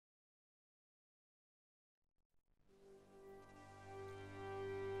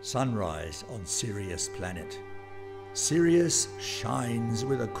Sunrise on Sirius Planet. Sirius shines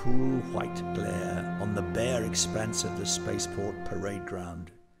with a cool white glare on the bare expanse of the spaceport parade ground,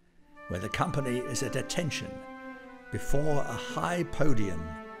 where the company is at attention before a high podium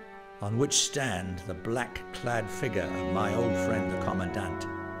on which stand the black-clad figure of my old friend the Commandant,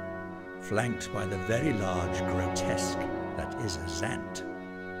 flanked by the very large grotesque that is a Zant.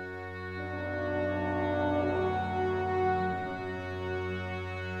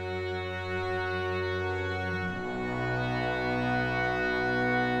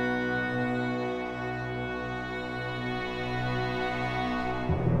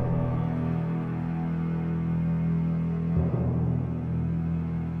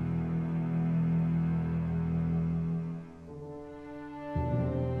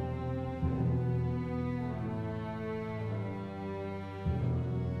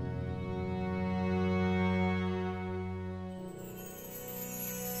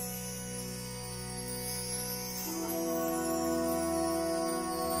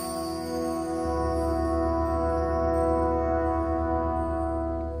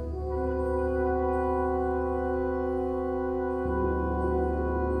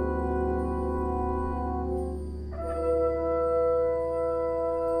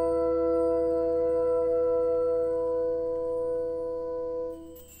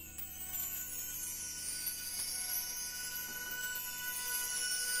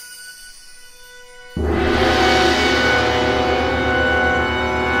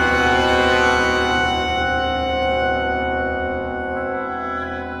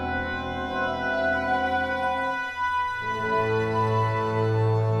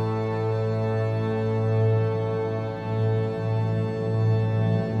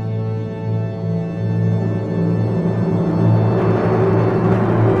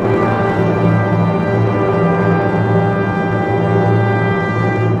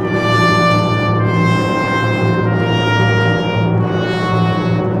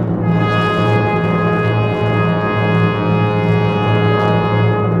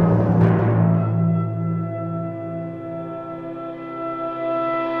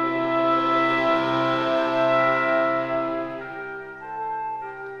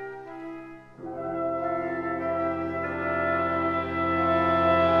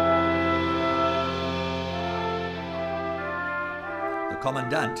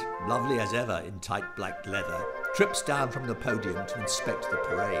 Commandant, lovely as ever in tight black leather, trips down from the podium to inspect the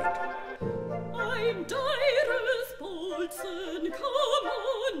parade. I'm Dirus Bolton,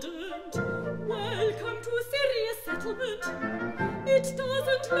 Commandant. Welcome to Sirius Settlement. It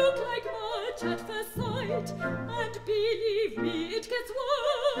doesn't look like much at first sight, and believe me, it gets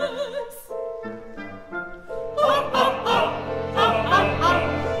worse.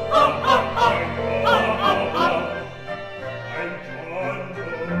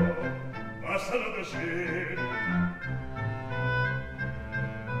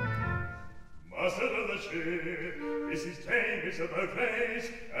 Master of the ship, this is Dame Isabel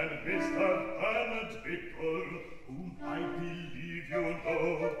Grayce and Mr. Bernard Bickel, whom I believe you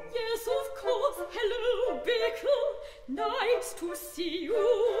know. Yes, of course. Hello, Bickel. Nice to see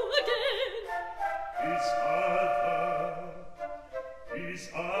you again. These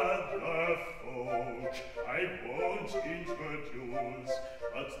other folk I won't introduce,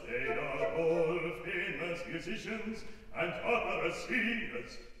 but they are all famous musicians and opera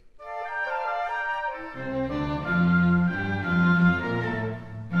singers.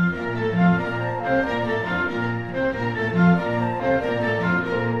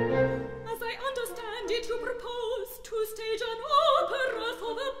 As I understand it, you propose to stage an opera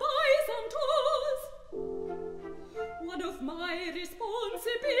for the Byzantines. One of my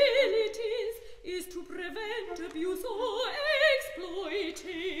responsibilities is to prevent abuse or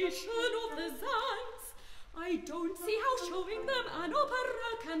exploitation of the Zants. I don't see how showing them an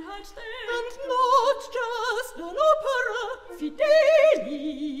opera can hurt them. And not just an opera,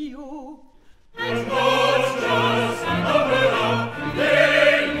 Fidelio. And not just an opera,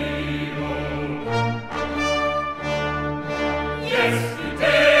 Fidelio. Yes,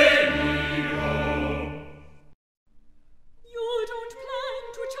 Fidelio. You don't plan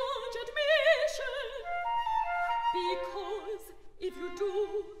to charge admission, because if you do,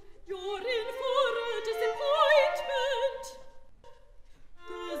 you're in for a disappointment.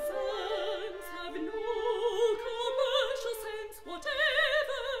 The Zants have no commercial sense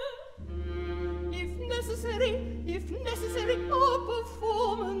whatever. If necessary, our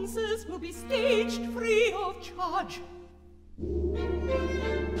performances will be staged free of charge.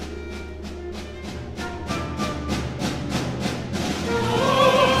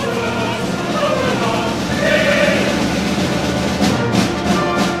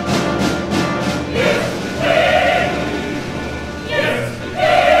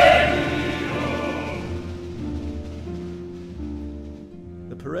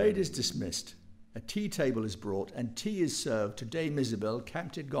 parade is dismissed. A tea table is brought, and tea is served to Dame Isabel,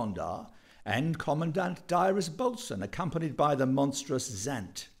 Captain Gondar, and Commandant Dirus Bolson, accompanied by the monstrous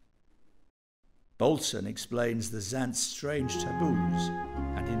Zant. Bolson explains the Zant's strange taboos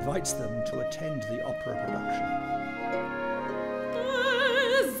and invites them to attend the opera production. The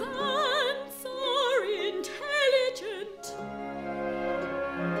Zants are intelligent.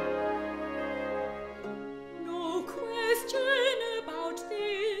 No question about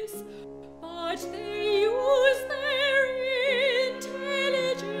this, but they use their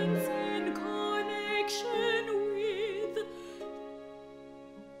intelligence in connection with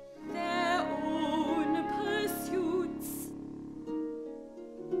their own pursuits.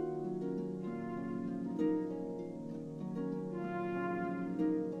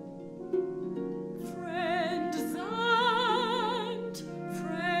 Friend Zant,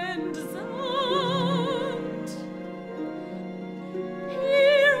 friend Zant,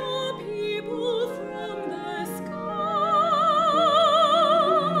 here are people from the sky.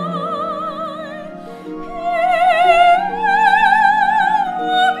 Here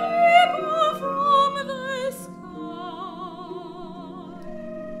are people from the sky.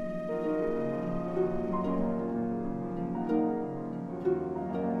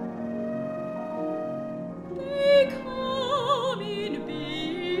 They come in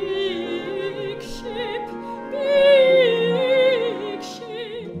big ship, big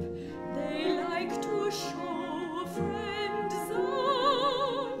ship. They like to show friend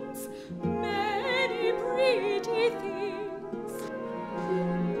Zants many pretty things,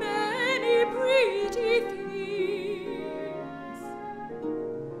 many pretty things.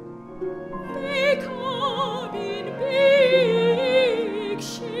 They come in big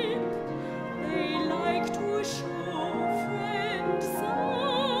ship. They like to show friend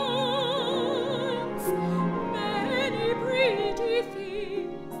Zants many pretty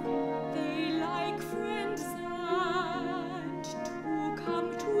things. They like friend Zant to come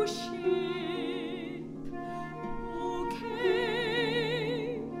to ship. Okay,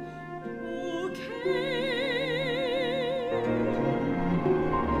 okay.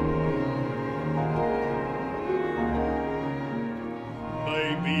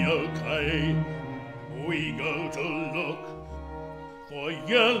 Maybe okay. We go to look for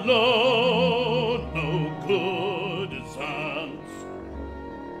yellow, no good Zants.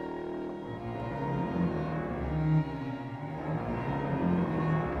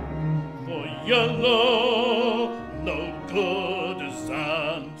 For yellow, no good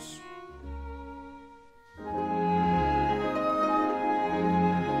Zants.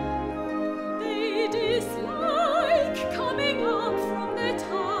 They dislike coming up from the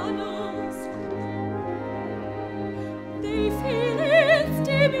tunnels. They feel it's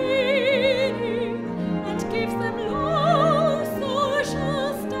demeaning and gives them low social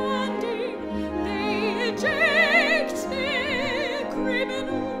standing. They eject their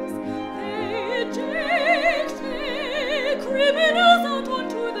criminals. They eject their criminals out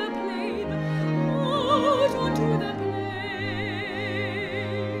onto the plain. Out onto the plain.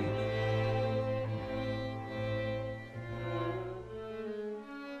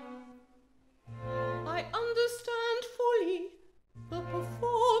 I understand fully. The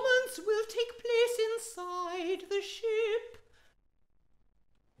performance will take place inside the ship.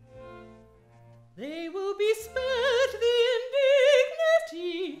 They will be spared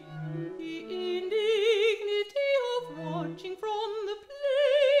the indignity of watching from the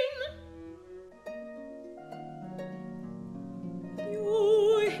plane.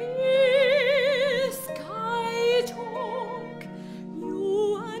 You hear sky talk,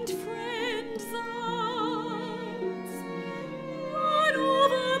 you and friends Zants. Run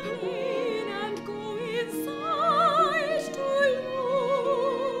over plain and go inside to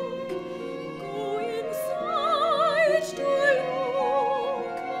look. Go inside to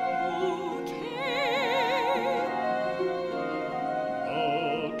look.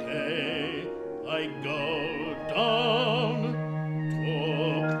 Okay, I go down,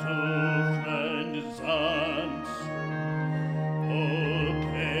 talk to friend Zants.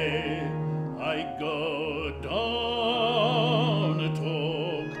 Okay, I go down,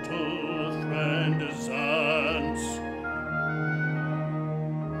 talk to friend Zants.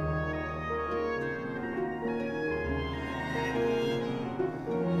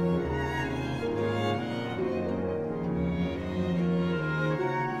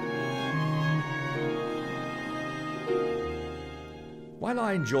 While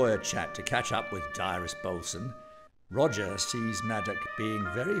I enjoy a chat to catch up with Dirus Bolson, Roger sees Maddock being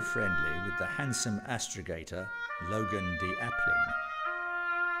very friendly with the handsome astrogator Logan de Appling.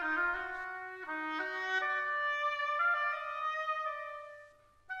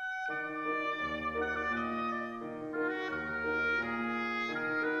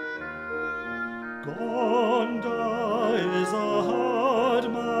 Gondar is a hard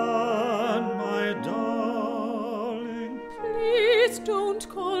man, my darling. Please don't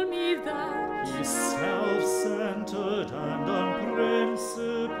call me that. He's self-centered and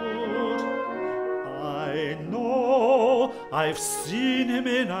unprincipled. I know, I've seen him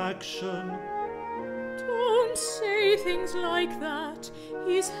in action. Don't say things like that.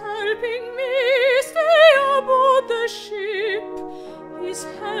 He's helping me stay aboard the ship. He's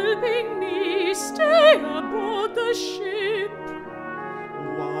helping me stay aboard the ship.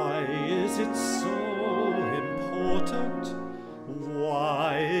 Why is it so important?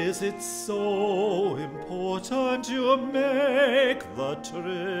 Why is it so important you make the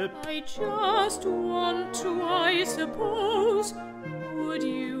trip? I just want to, I suppose. Would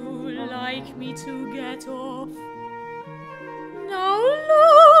you like me to get off? Now,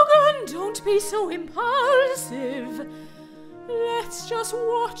 Logan, don't be so impulsive. Let's just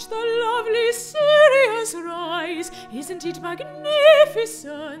watch the lovely Sirius rise. Isn't it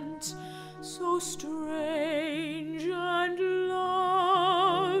magnificent? So strange and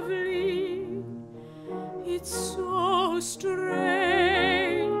lovely. It's so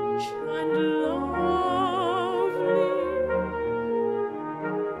strange and lovely.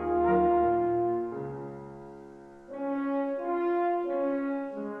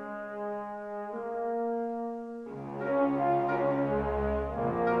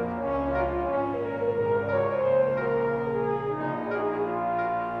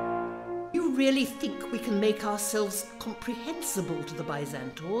 You really think we can make ourselves comprehensible to the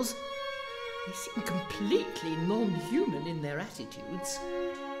Byzantors? They seem completely non-human in their attitudes.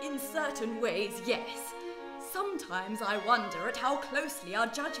 In certain ways, yes. Sometimes I wonder at how closely our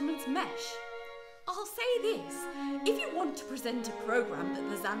judgments mesh. I'll say this, if you want to present a programme that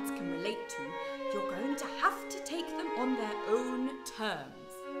the Zants can relate to, you're going to have to take them on their own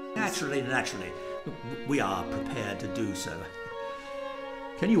terms. Naturally. We are prepared to do so.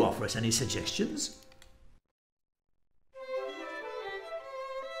 Can you offer us any suggestions?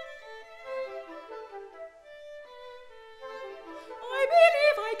 I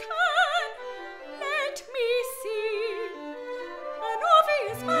believe I can. Let me see. An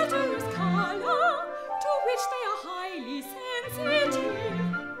obvious matter is colour, to which they are highly sensitive.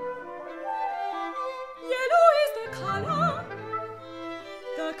 Yellow is the colour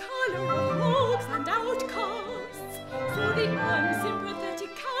of rogues and outcasts, for the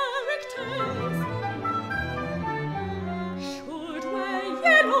unsympathetic characters should wear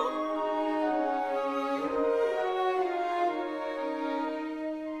yellow.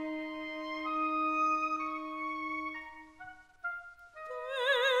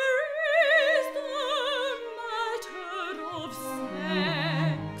 There is the matter of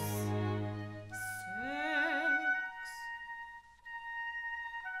sex.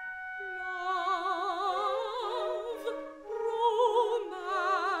 Love,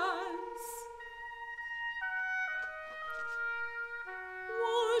 romance,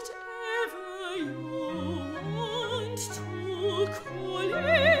 whatever you want to call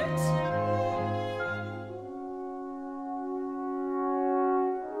it.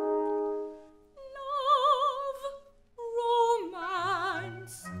 Love,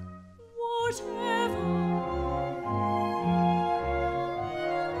 romance, whatever.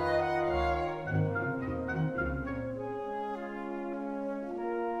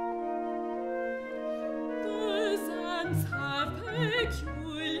 The Zants have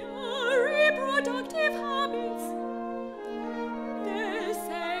peculiar reproductive habits. Their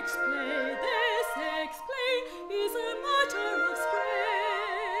sex play is a matter of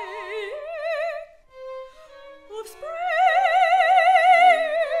spring.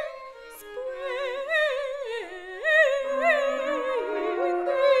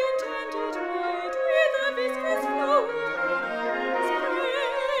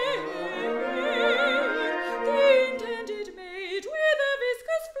 The intended made with a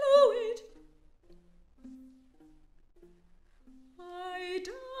viscous fluid. I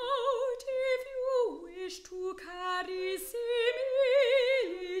doubt if you wish to carry similitude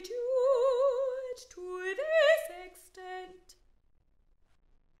to this extent.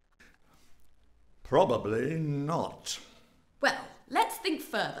 Probably not. Well, let's think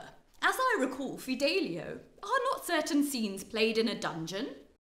further. As I recall, Fidelio, are not certain scenes played in a dungeon?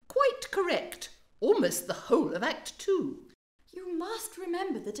 Quite correct. Almost the whole of Act 2. You must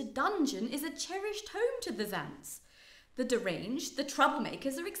remember that a dungeon is a cherished home to the Zants. The deranged, the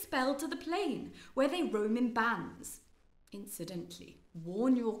troublemakers are expelled to the plain, where they roam in bands. Incidentally,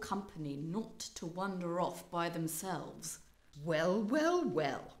 warn your company not to wander off by themselves. Well.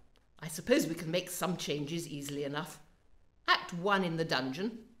 I suppose we can make some changes easily enough. Act 1 in the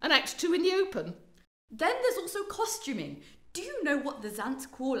dungeon and Act 2 in the open. Then there's also costuming. Do you know what the Zants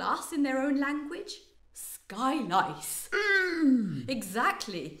call us in their own language? Sky lice.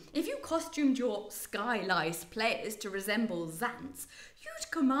 Exactly. If you costumed your sky lice players to resemble Zants,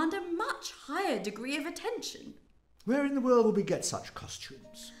 you'd command a much higher degree of attention. Where in the world will we get such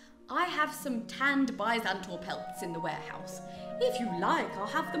costumes? I have some tanned Byzantor pelts in the warehouse. If you like, I'll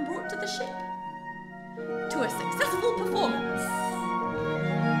have them brought to the ship. To a successful performance.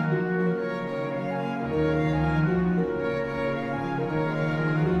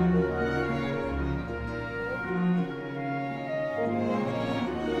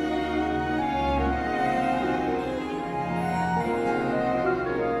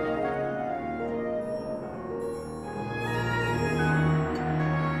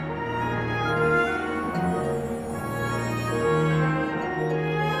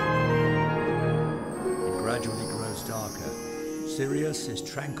 Sirius is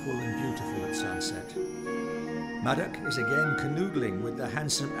tranquil and beautiful at sunset. Maddock is again canoodling with the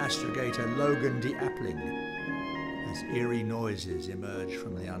handsome astrogator Logan de Appling as eerie noises emerge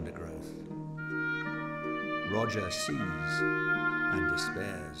from the undergrowth. Roger sees and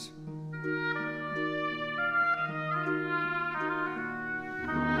despairs.